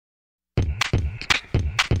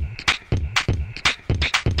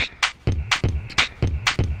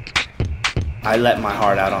I let my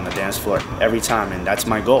heart out on the dance floor every time, and that's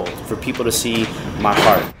my goal, for people to see my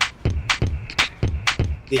heart.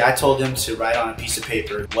 I told them to write on a piece of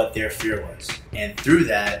paper what their fear was. And through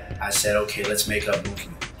that, I said, okay, let's make a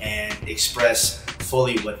movement and express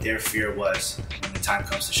fully what their fear was when the time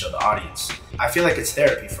comes to show the audience. I feel like it's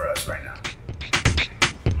therapy for us right now.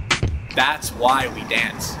 That's why we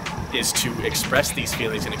dance, is to express these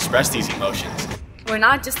feelings and express these emotions. We're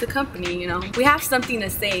not just a company, you know. We have something to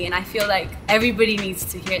say, and I feel like everybody needs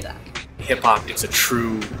to hear that. Hip-hop, it's a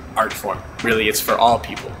true art form. Really, it's for all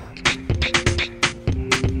people.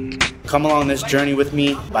 Come along this journey with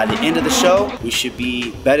me. By the end of the show, we should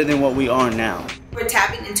be better than what we are now. We're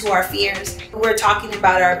tapping into our fears. We're talking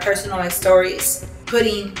about our personal stories,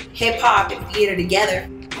 putting hip-hop and theater together.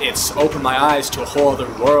 It's opened my eyes to a whole other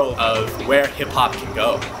world of where hip-hop can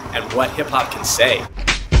go and what hip-hop can say.